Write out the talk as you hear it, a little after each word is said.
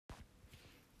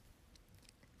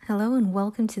Hello and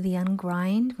welcome to The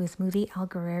Ungrind with Muthi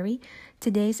Algareri.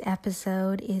 Today's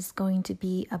episode is going to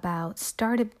be about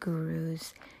startup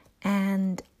gurus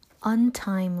and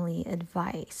untimely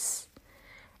advice.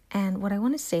 And what I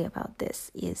want to say about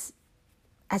this is,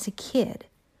 as a kid,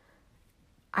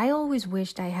 I always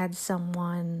wished I had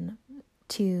someone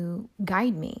to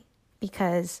guide me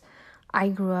because I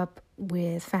grew up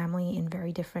with family in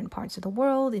very different parts of the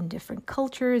world, in different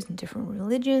cultures, in different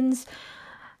religions.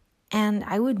 And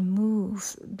I would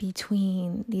move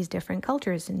between these different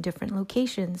cultures and different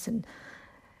locations and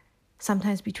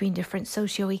sometimes between different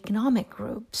socioeconomic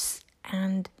groups.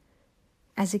 And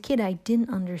as a kid, I didn't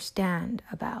understand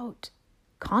about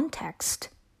context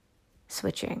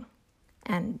switching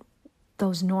and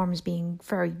those norms being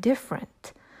very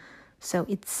different. So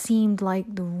it seemed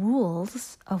like the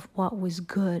rules of what was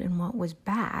good and what was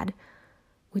bad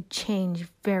would change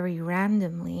very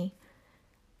randomly.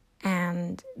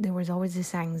 And there was always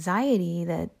this anxiety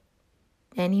that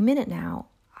any minute now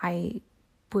I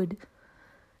would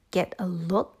get a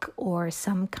look or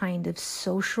some kind of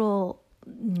social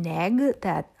neg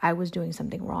that I was doing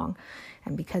something wrong.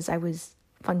 And because I was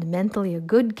fundamentally a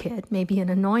good kid, maybe an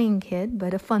annoying kid,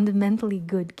 but a fundamentally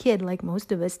good kid, like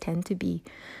most of us tend to be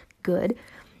good,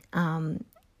 I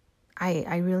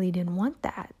really didn't want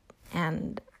that.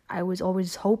 And I was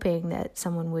always hoping that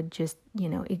someone would just,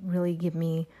 it really give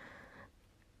me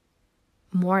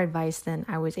more advice than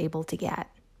I was able to get.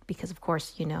 Because, of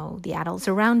course, the adults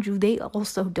around you, they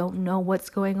also don't know what's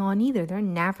going on either. They're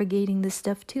navigating this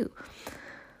stuff too.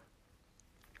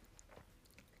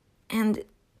 And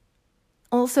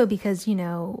also because,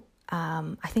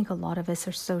 I think a lot of us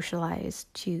are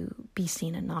socialized to be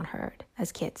seen and not heard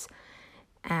as kids.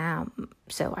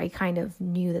 So I kind of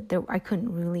knew that I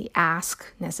couldn't really ask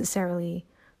necessarily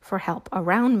for help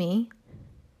around me.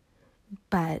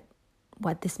 But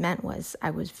what this meant was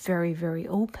I was very, very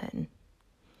open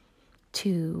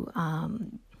to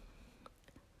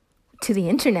the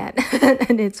internet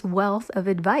and its wealth of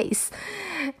advice,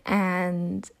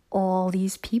 and all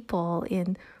these people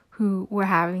who were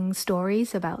having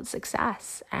stories about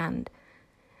success, and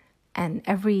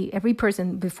every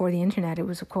person before the internet, it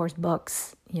was of course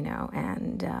books,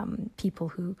 and people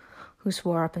who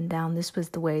swore up and down this was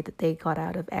the way that they got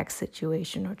out of X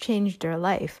situation or changed their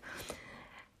life.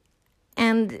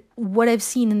 And what I've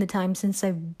seen in the time since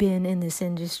I've been in this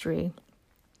industry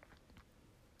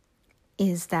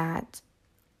is that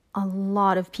a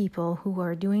lot of people who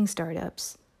are doing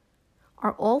startups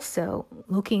are also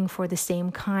looking for the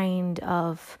same kind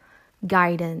of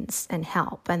guidance and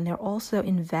help. And they're also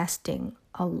investing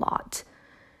a lot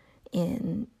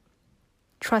in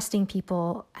trusting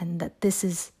people and that this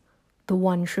is the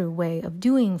one true way of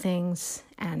doing things,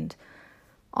 and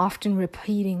often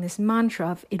repeating this mantra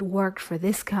of it worked for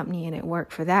this company and it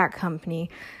worked for that company,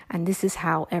 and this is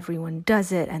how everyone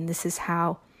does it, and this is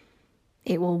how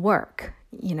it will work.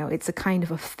 It's a kind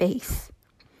of a faith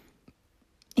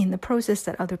in the process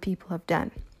that other people have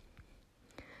done.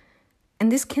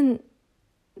 And this can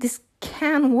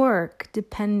work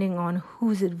depending on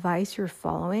whose advice you're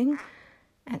following.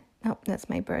 And that's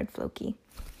my bird, Floki.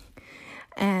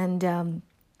 And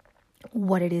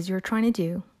what it is you're trying to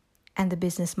do, and the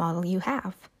business model you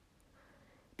have.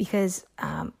 Because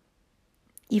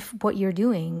if what you're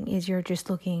doing is you're just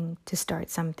looking to start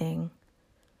something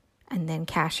and then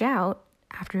cash out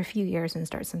after a few years and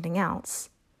start something else,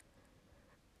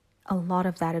 a lot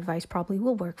of that advice probably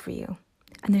will work for you.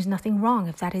 And there's nothing wrong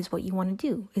if that is what you want to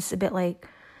do. It's a bit like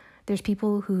there's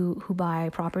people who buy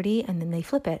property and then they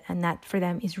flip it, and that for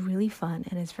them is really fun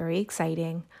and it's very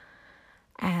exciting.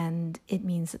 And it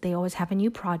means that they always have a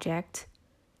new project.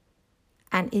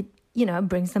 And it,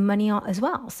 brings them money as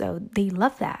well. So they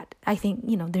love that. I think,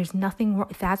 there's nothing wrong.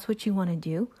 If that's what you want to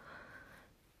do,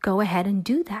 go ahead and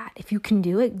do that. If you can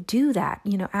do it, do that,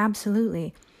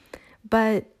 absolutely.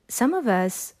 But some of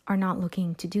us are not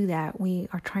looking to do that. We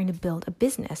are trying to build a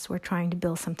business. We're trying to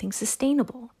build something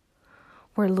sustainable.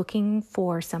 We're looking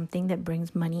for something that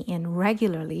brings money in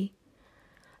regularly.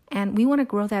 And we want to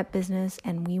grow that business,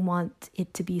 and we want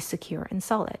it to be secure and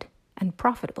solid and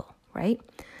profitable, right?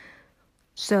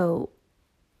 So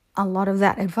a lot of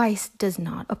that advice does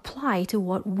not apply to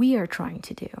what we are trying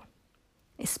to do,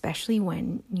 especially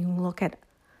when you look at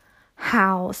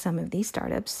how some of these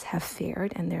startups have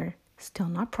fared and they're still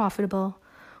not profitable.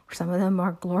 Some of them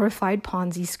are glorified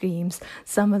Ponzi schemes.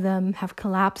 Some of them have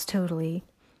collapsed totally.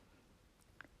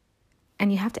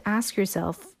 And you have to ask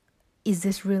yourself, is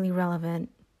this really relevant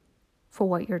for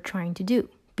what you're trying to do?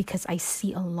 Because I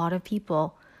see a lot of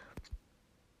people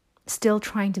still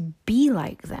trying to be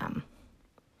like them.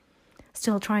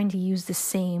 still trying to use the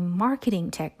same marketing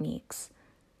techniques.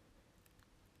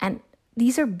 And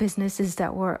these are businesses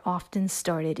that were often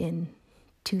started in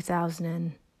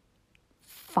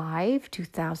 2005,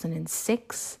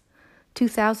 2006,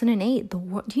 2008.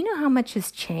 Do you know how much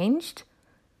has changed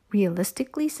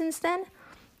realistically since then?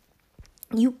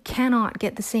 You cannot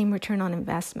get the same return on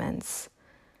investments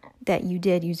that you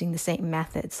did using the same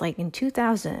methods. Like in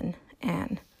 2000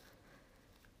 and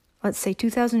let's say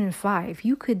 2005,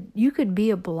 you could be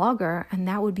a blogger and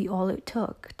that would be all it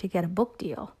took to get a book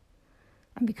deal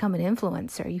and become an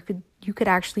influencer. You could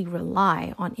actually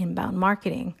rely on inbound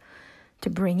marketing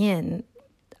to bring in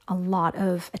a lot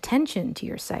of attention to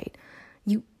your site.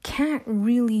 You can't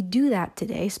really do that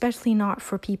today, especially not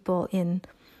for people in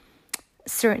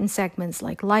certain segments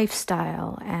like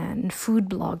lifestyle and food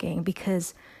blogging,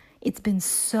 because it's been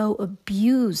so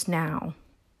abused now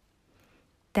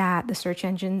that the search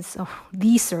engine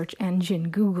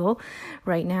Google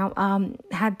right now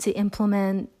had to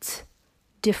implement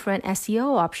different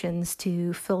SEO options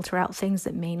to filter out things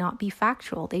that may not be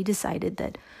factual. They decided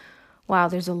that, wow,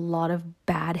 there's a lot of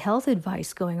bad health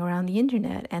advice going around the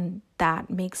internet, and that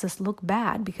makes us look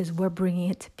bad because we're bringing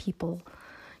it to people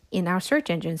in our search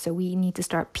engine. So we need to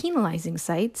start penalizing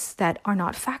sites that are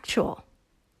not factual.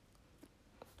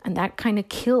 And that kind of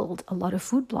killed a lot of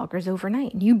food bloggers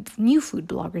overnight. New food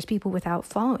bloggers, people without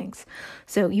followings.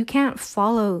 So you can't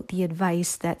follow the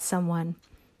advice that someone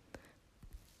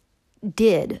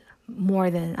did more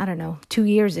than, 2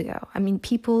 years ago. I mean,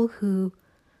 people who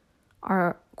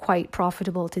are quite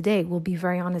profitable today will be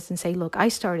very honest and say, look, I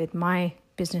started my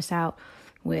business out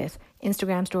with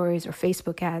Instagram stories or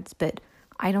Facebook ads, but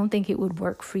I don't think it would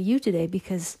work for you today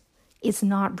because it's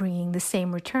not bringing the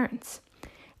same returns.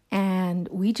 And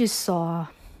we just saw,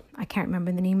 I can't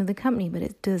remember the name of the company, but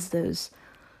it does those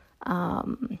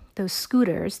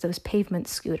scooters, those pavement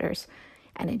scooters,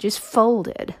 and it just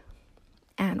folded.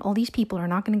 And all these people are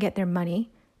not going to get their money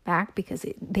back because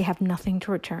they have nothing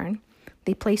to return.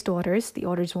 They placed orders. The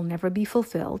orders will never be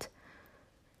fulfilled.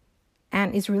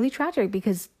 And it's really tragic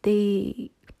because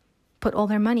they put all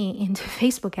their money into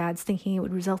Facebook ads thinking it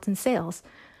would result in sales.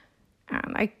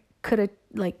 And I could have,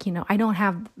 I don't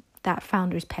have that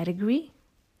founder's pedigree,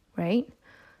 right?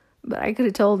 But I could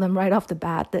have told them right off the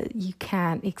bat that you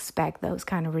can't expect those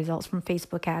kind of results from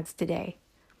Facebook ads today.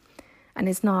 And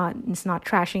it's not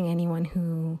trashing anyone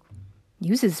who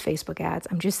uses Facebook ads.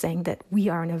 I'm just saying that we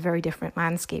are in a very different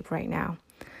landscape right now.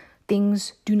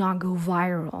 Things do not go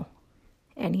viral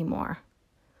anymore.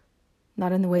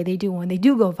 Not in the way they do. When they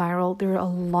do go viral,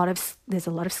 there's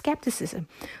a lot of skepticism.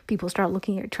 People start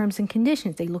looking at terms and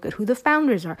conditions. They look at who the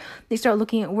founders are. They start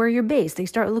looking at where you're based.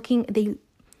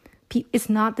 It's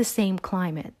not the same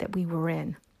climate that we were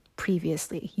in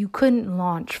previously. You couldn't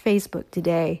launch Facebook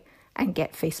today and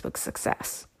get Facebook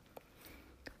success.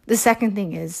 The second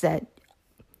thing is that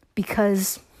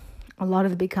because a lot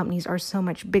of the big companies are so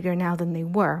much bigger now than they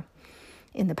were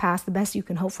in the past, the best you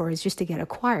can hope for is just to get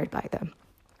acquired by them.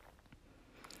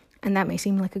 And that may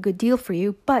seem like a good deal for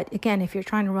you. But again, if you're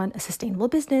trying to run a sustainable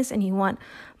business and you want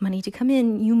money to come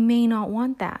in, you may not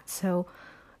want that. So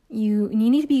you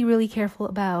need to be really careful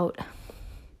about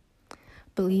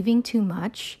believing too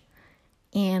much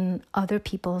in other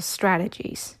people's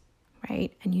strategies,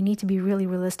 right? And you need to be really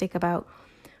realistic about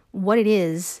what it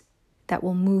is that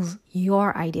will move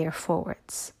your idea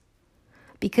forwards.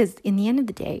 Because in the end of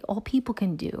the day, all people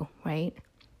can do, right?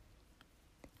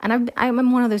 And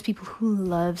I'm one of those people who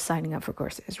love signing up for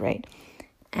courses, right?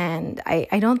 And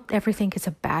I don't ever think it's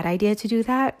a bad idea to do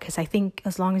that, because I think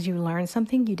as long as you learn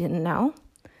something you didn't know,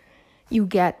 you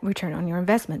get return on your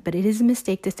investment. But it is a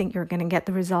mistake to think you're going to get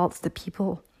the results that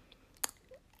people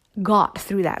got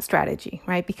through that strategy,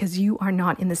 right? Because you are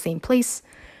not in the same place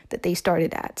that they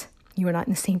started at. You are not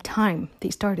in the same time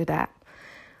they started at.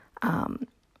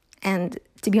 And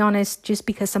to be honest, just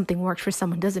because something works for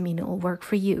someone doesn't mean it will work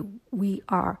for you. We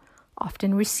are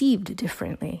often received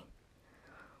differently.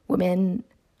 Women,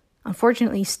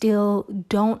 unfortunately, still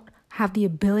don't have the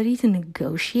ability to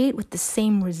negotiate with the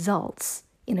same results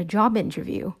in a job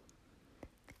interview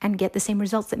and get the same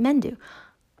results that men do.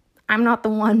 I'm not the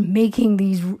one making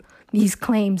these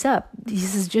claims up.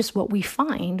 This is just what we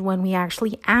find when we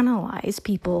actually analyze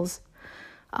people's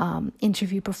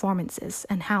interview performances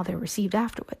and how they're received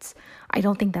afterwards. I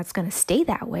don't think that's going to stay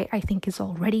that way. I think it's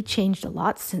already changed a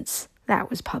lot since that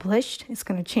was published. It's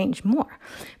going to change more.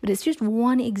 But it's just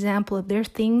one example of there are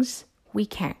things we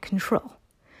can't control.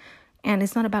 And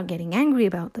it's not about getting angry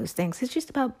about those things. It's just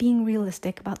about being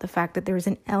realistic about the fact that there is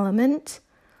an element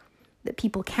that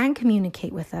people can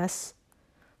communicate with us,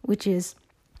 which is,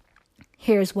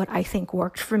 here's what I think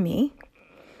worked for me.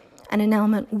 and an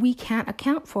element we can't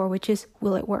account for, which is,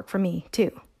 will it work for me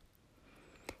too?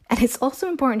 And it's also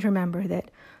important to remember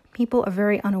that people are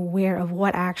very unaware of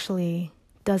what actually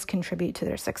does contribute to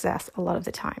their success a lot of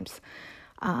the times.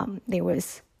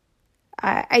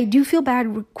 I do feel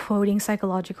bad quoting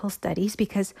psychological studies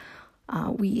because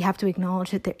we have to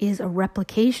acknowledge that there is a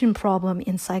replication problem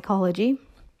in psychology.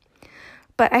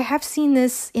 But I have seen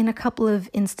this in a couple of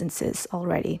instances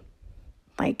already.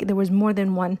 Like there was more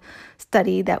than one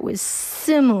study that was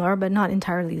similar, but not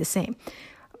entirely the same.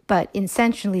 But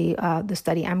essentially, the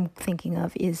study I'm thinking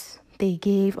of is they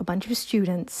gave a bunch of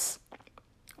students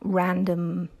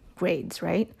random grades,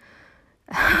 right?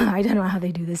 I don't know how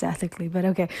they do this ethically, but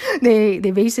okay. They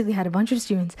basically had a bunch of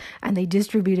students and they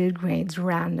distributed grades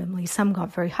randomly. Some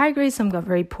got very high grades, some got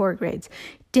very poor grades.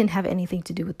 Didn't have anything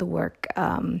to do with the work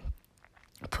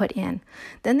put in.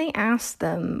 Then they asked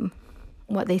them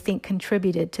what they think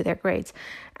contributed to their grades.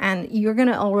 And you're going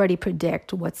to already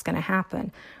predict what's going to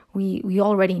happen. We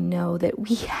already know that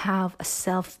we have a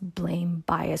self-blame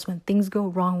bias. When things go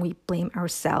wrong, we blame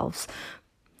ourselves.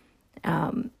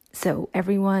 So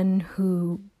everyone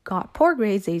who got poor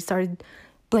grades, they started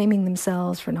blaming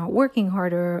themselves for not working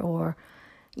harder, or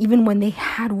even when they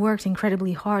had worked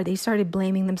incredibly hard, they started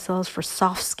blaming themselves for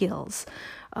soft skills.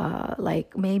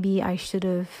 Like maybe I should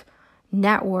have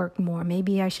networked more.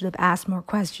 Maybe I should have asked more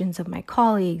questions of my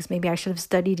colleagues. Maybe I should have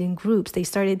studied in groups. They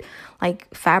started like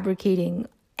fabricating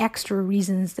extra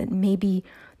reasons that maybe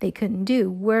they couldn't do.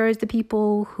 Whereas the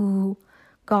people who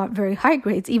got very high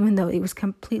grades, even though it was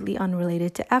completely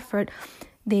unrelated to effort,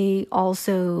 they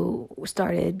also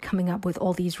started coming up with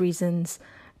all these reasons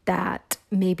that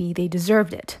maybe they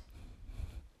deserved it,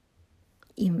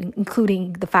 even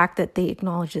including the fact that they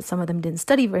acknowledged that some of them didn't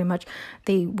study very much.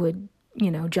 They would,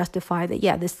 justify that,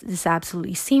 yeah, this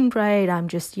absolutely seemed right. I'm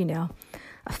just, a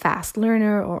fast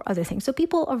learner or other things. So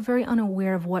people are very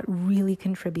unaware of what really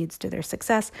contributes to their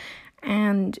success.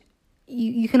 And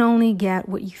you can only get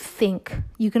what you think.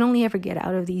 You can only ever get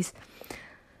out of these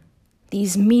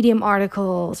Medium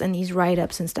articles and these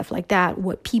write-ups and stuff like that,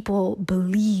 what people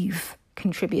believe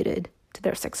contributed to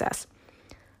their success.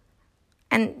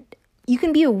 And you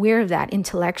can be aware of that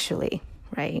intellectually,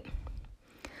 right?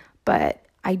 But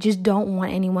I just don't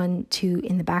want anyone to,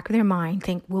 in the back of their mind,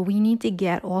 think, well, we need to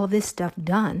get all of this stuff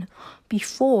done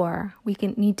before we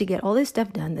need to get all this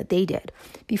stuff done that they did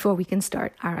before we can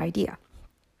start our idea.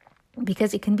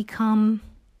 Because it can become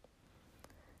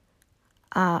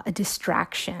a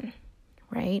distraction,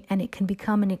 right? And it can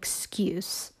become an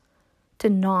excuse to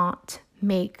not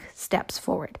make steps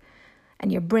forward.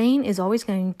 And your brain is always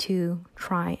going to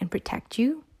try and protect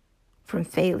you from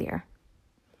failure.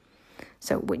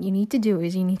 So what you need to do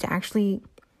is you need to actually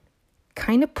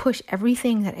kind of push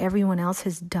everything that everyone else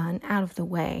has done out of the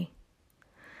way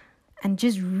and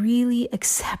just really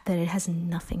accept that it has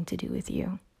nothing to do with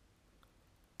you.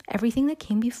 Everything that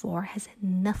came before has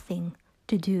nothing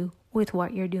to do with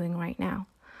what you're doing right now.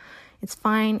 It's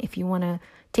fine if you want to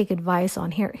take advice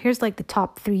on here's like the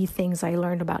top 3 things I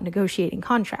learned about negotiating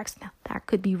contracts. Now, that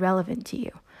could be relevant to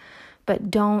you. But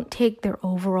don't take their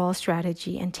overall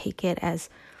strategy and take it as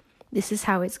this is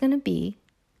how it's going to be.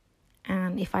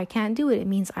 And if I can't do it, it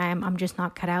means I'm just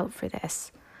not cut out for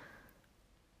this.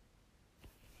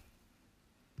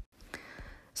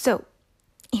 So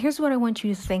here's what I want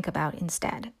you to think about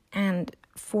instead. And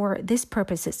for this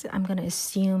purpose, I'm going to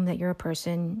assume that you're a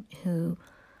person who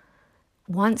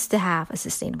wants to have a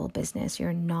sustainable business.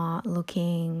 You're not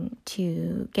looking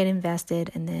to get invested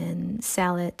and then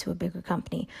sell it to a bigger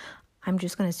company. I'm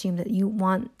just going to assume that you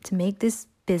want to make this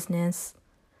business,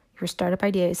 your startup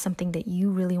idea is something that you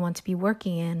really want to be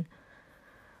working in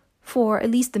for at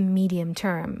least the medium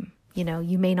term.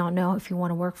 You may not know if you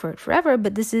want to work for it forever,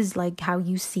 but this is like how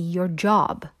you see your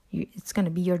job. It's going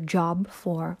to be your job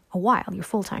for a while, your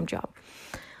full-time job.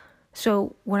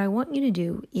 So what I want you to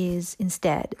do is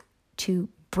instead to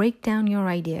break down your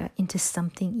idea into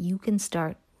something you can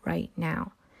start right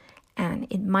now. And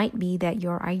it might be that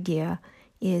your idea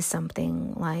is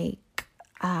something like,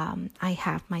 I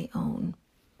have my own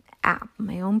app,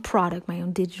 my own product, my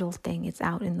own digital thing. It's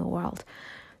out in the world.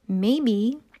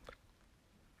 Maybe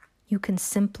you can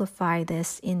simplify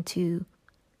this into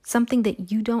something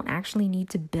that you don't actually need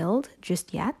to build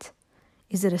just yet.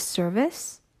 Is it a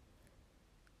service?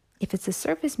 If it's a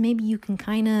service, maybe you can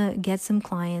kind of get some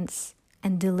clients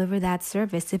and deliver that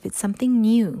service. If it's something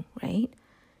new, right?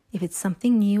 If it's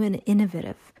something new and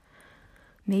innovative,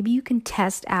 maybe you can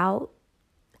test out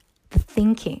the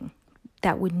thinking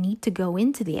that would need to go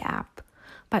into the app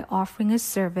by offering a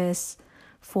service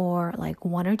for like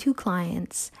 1 or 2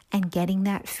 clients and getting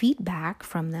that feedback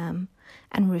from them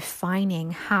and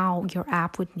refining how your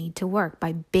app would need to work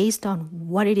based on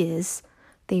what it is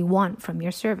they want from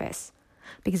your service.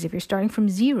 Because if you're starting from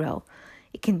zero,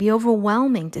 it can be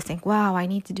overwhelming to think, wow, I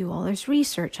need to do all this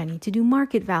research. I need to do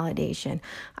market validation.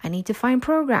 I need to find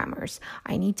programmers.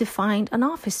 I need to find an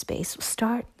office space.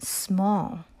 Start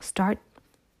small.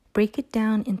 Break it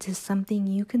down into something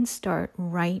you can start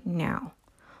right now.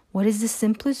 What is the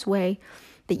simplest way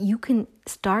that you can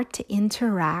start to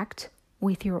interact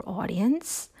with your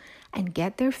audience and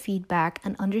get their feedback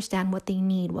and understand what they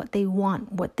need, what they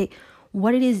want, what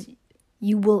it is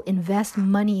you will invest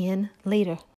money in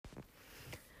later?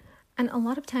 And a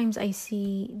lot of times I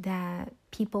see that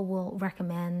people will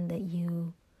recommend that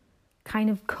you kind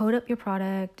of code up your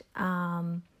product,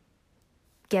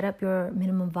 get up your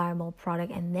minimum viable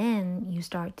product, and then you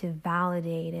start to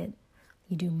validate it.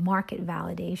 You do market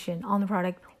validation on the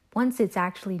product once it's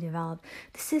actually developed.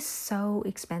 This is so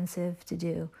expensive to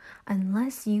do.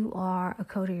 Unless you are a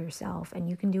coder yourself and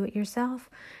you can do it yourself,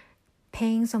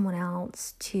 paying someone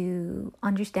else to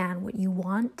understand what you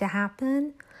want to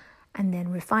happen and then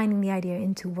refining the idea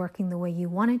into working the way you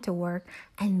want it to work,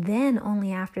 and then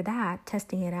only after that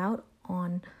testing it out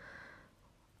on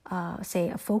say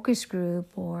a focus group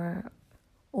or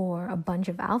a bunch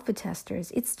of alpha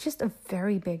testers, it's just a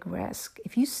very big risk.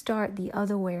 If you start the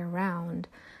other way around,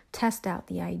 test out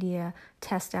the idea,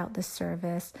 test out the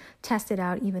service, test it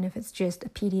out even if it's just a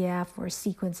PDF or a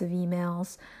sequence of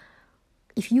emails.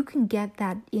 If you can get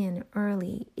that in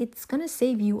early, it's going to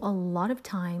save you a lot of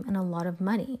time and a lot of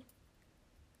money.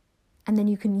 And then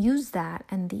you can use that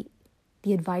and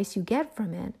the advice you get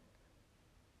from it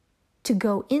to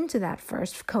go into that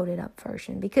first coded up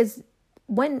version. Because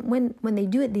when they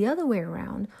do it the other way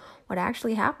around, what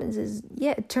actually happens is,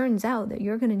 it turns out that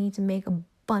you're going to need to make a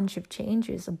bunch of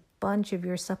changes. A bunch of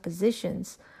your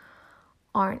suppositions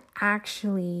aren't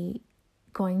actually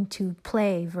going to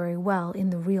play very well in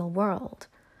the real world.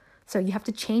 So you have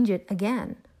to change it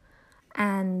again.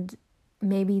 And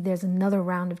maybe there's another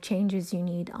round of changes you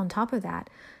need on top of that.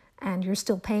 And you're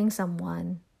still paying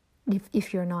someone,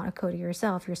 if you're not a coder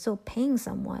yourself, you're still paying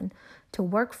someone to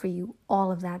work for you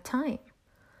all of that time.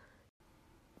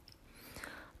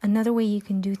 Another way you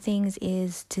can do things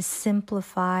is to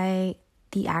simplify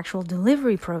the actual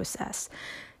delivery process.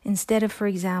 Instead of, for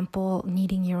example,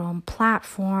 needing your own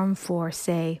platform for,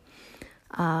 say,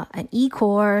 an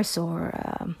e-course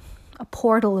or a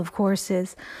portal of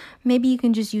courses, maybe you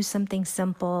can just use something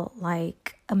simple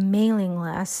like a mailing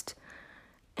list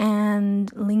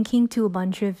and linking to a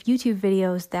bunch of YouTube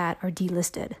videos that are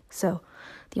delisted. So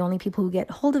the only people who get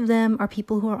hold of them are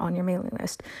people who are on your mailing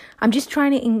list. I'm just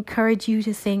trying to encourage you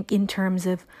to think in terms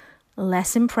of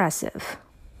less impressive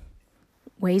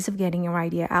ways of getting your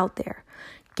idea out there,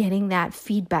 getting that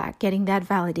feedback, getting that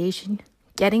validation,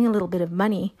 getting a little bit of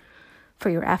money for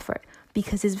your effort.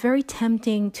 Because it's very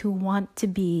tempting to want to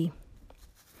be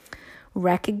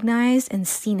recognized and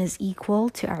seen as equal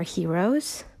to our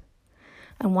heroes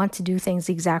and want to do things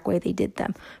the exact way they did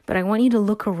them. But I want you to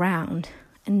look around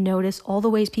and notice all the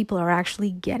ways people are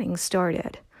actually getting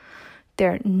started.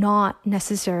 They're not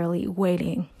necessarily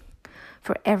waiting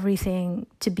for everything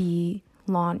to be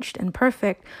launched and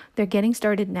perfect. They're getting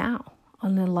started now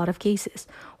in a lot of cases,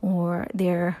 or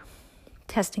they're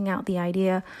testing out the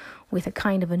idea with a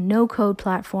kind of a no-code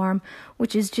platform,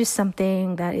 which is just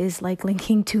something that is like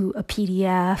linking to a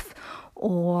PDF,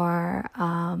 or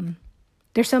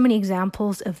there's so many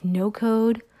examples of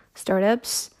no-code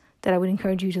startups that I would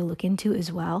encourage you to look into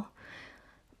as well.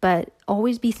 But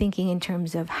always be thinking in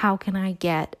terms of how can I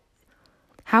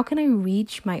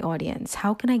reach my audience?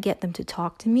 How can I get them to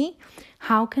talk to me?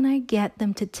 How can I get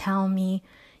them to tell me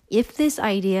if this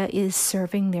idea is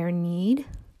serving their need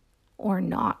or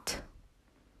not?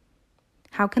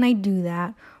 How can I do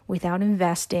that without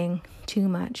investing too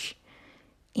much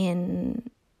in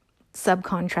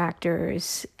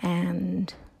subcontractors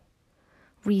and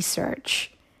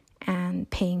research and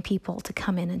paying people to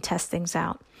come in and test things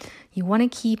out? You want to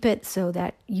keep it so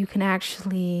that you can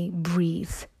actually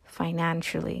breathe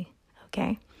financially,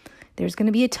 okay? There's going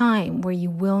to be a time where you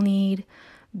will need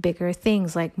bigger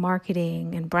things like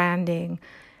marketing and branding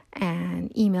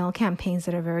and email campaigns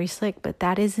that are very slick, but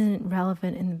that isn't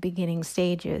relevant in the beginning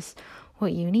stages.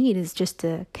 What you need is just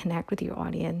to connect with your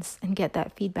audience and get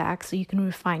that feedback so you can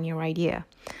refine your idea.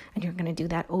 And you're going to do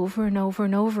that over and over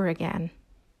and over again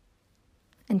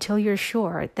until you're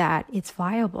sure that it's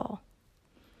viable.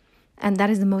 And that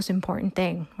is the most important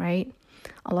thing, right?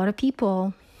 A lot of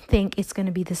people think it's going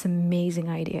to be this amazing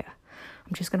idea.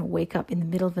 I'm just going to wake up in the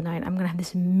middle of the night. I'm going to have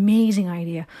this amazing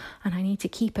idea, and I need to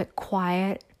keep it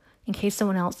quiet in case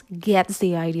someone else gets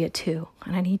the idea too.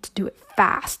 And I need to do it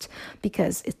fast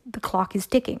because the clock is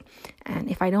ticking.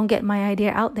 And if I don't get my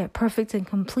idea out there perfect and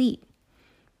complete,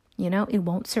 it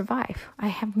won't survive. I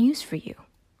have news for you.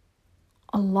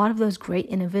 A lot of those great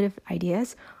innovative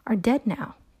ideas are dead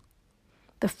now.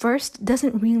 The first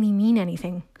doesn't really mean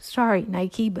anything. Sorry,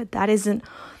 Nike, but that isn't,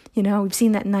 we've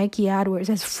seen that Nike ad where it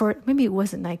says first, maybe it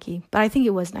wasn't Nike, but I think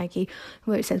it was Nike,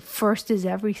 where it said first is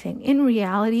everything. In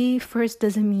reality, first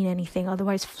doesn't mean anything.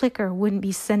 Otherwise, Flickr wouldn't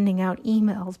be sending out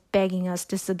emails begging us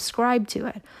to subscribe to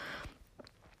it.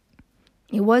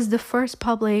 It was the first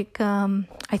public,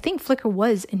 I think Flickr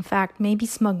was, in fact, maybe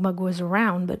SmugMug was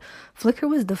around, but Flickr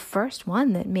was the first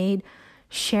one that made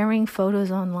sharing photos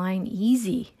online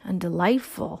easy and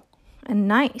delightful and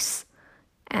nice.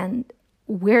 And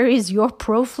where is your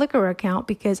pro Flickr account?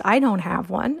 Because I don't have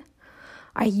one.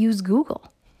 I use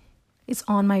Google. It's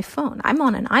on my phone. I'm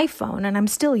on an iPhone and I'm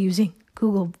still using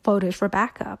Google Photos for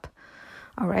backup.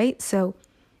 All right. So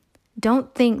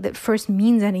don't think that first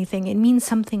means anything. It means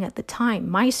something at the time.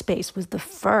 MySpace was the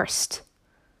first.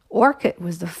 Orkut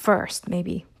was the first,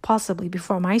 maybe possibly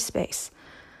before MySpace.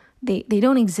 They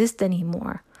don't exist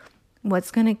anymore. What's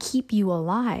going to keep you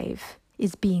alive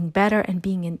is being better and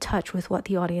being in touch with what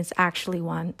the audience actually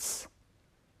wants.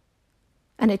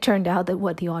 And it turned out that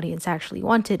what the audience actually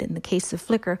wanted, in the case of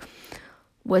Flickr,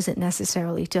 wasn't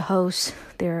necessarily to host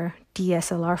their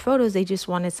DSLR photos. They just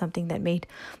wanted something that made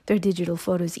their digital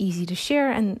photos easy to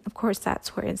share. And of course,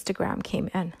 that's where Instagram came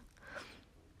in.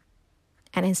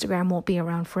 And Instagram won't be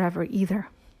around forever either.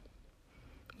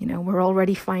 We're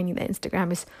already finding that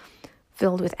Instagram is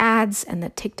filled with ads and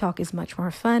that TikTok is much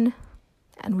more fun.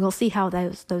 And we'll see how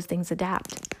those things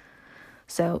adapt.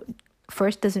 So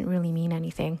first doesn't really mean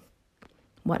anything.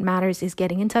 What matters is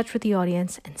getting in touch with the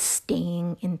audience and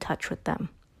staying in touch with them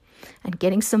and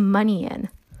getting some money in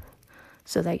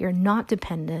so that you're not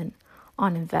dependent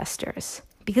on investors.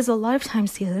 Because a lot of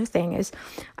times the other thing is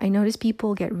I notice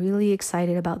people get really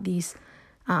excited about these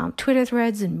Twitter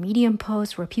threads and Medium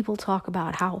posts where people talk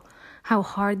about how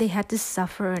hard they had to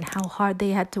suffer and how hard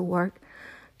they had to work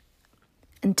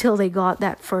until they got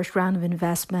that first round of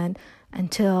investment,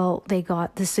 until they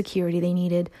got the security they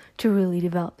needed to really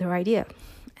develop their idea.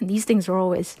 And these things are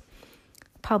always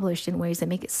published in ways that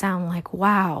make it sound like,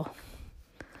 wow,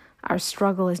 our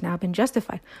struggle has now been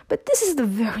justified. But this is the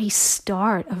very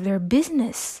start of their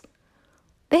business.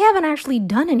 They haven't actually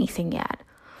done anything yet.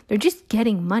 They're just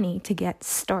getting money to get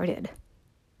started,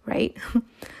 right?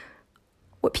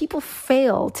 What people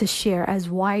fail to share as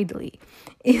widely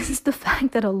is the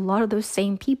fact that a lot of those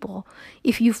same people,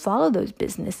 if you follow those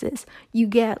businesses, you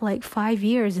get like 5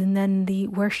 years and then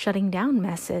we're shutting down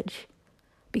message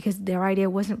because their idea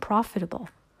wasn't profitable.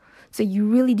 So you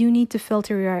really do need to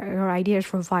filter your ideas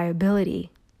for viability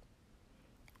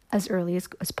as early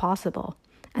as possible.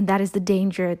 And that is the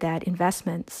danger that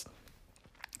investments,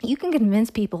 you can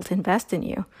convince people to invest in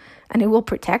you and it will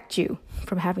protect you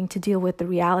from having to deal with the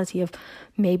reality of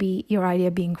maybe your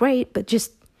idea being great, but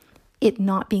just it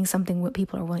not being something that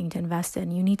people are willing to invest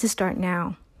in. You need to start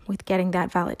now with getting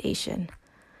that validation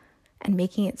and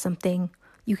making it something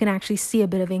you can actually see a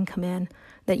bit of income in,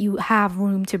 that you have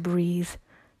room to breathe,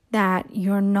 that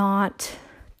you're not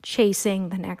chasing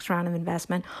the next round of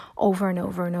investment over and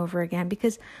over and over again.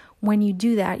 Because when you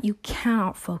do that, you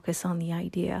cannot focus on the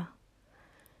idea.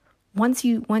 Once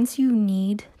you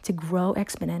need to grow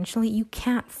exponentially, you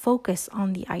can't focus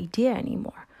on the idea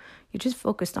anymore. You're just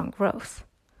focused on growth.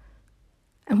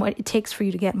 And what it takes for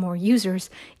you to get more users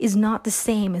is not the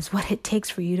same as what it takes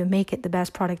for you to make it the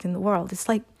best product in the world. It's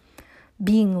like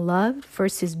being loved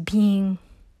versus being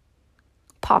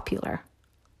popular.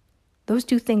 Those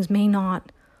two things may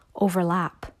not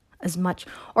overlap as much.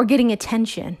 Or getting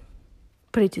attention.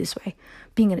 Put it this way.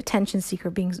 Being an attention seeker,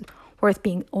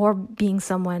 being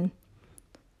someone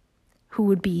who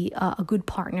would be a good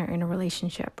partner in a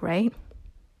relationship, right?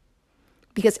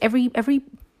 Because every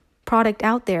product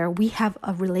out there, we have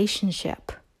a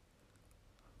relationship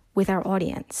with our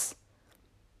audience.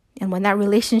 And when that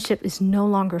relationship is no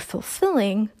longer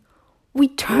fulfilling, we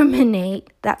terminate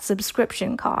that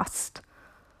subscription cost.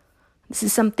 This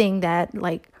is something that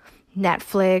like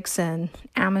Netflix and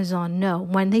Amazon know.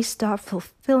 When they stop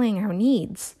fulfilling our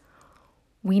needs,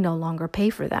 we no longer pay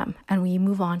for them and we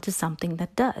move on to something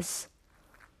that does.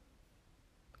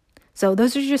 So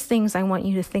those are just things I want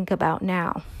you to think about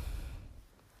now.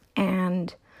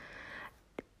 And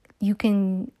you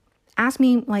can ask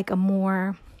me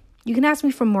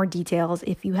for more details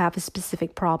if you have a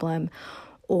specific problem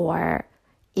or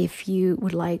if you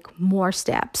would like more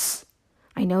steps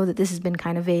I know that this has been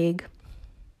kind of vague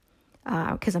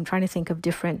because I'm trying to think of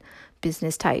different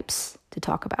business types to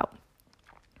talk about.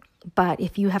 But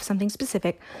if you have something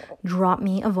specific, drop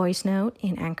me a voice note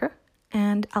in Anchor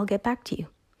and I'll get back to you.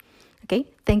 Okay,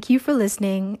 thank you for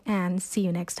listening and see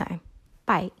you next time.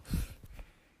 Bye.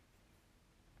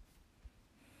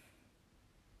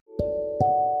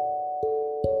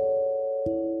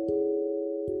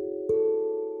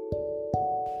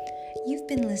 You've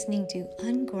been listening to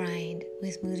Ungrind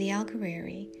with Muthi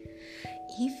Algareri.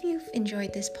 If you've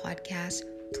enjoyed this podcast,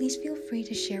 please feel free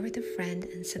to share with a friend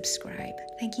and subscribe.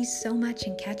 Thank you so much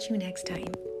and catch you next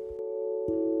time.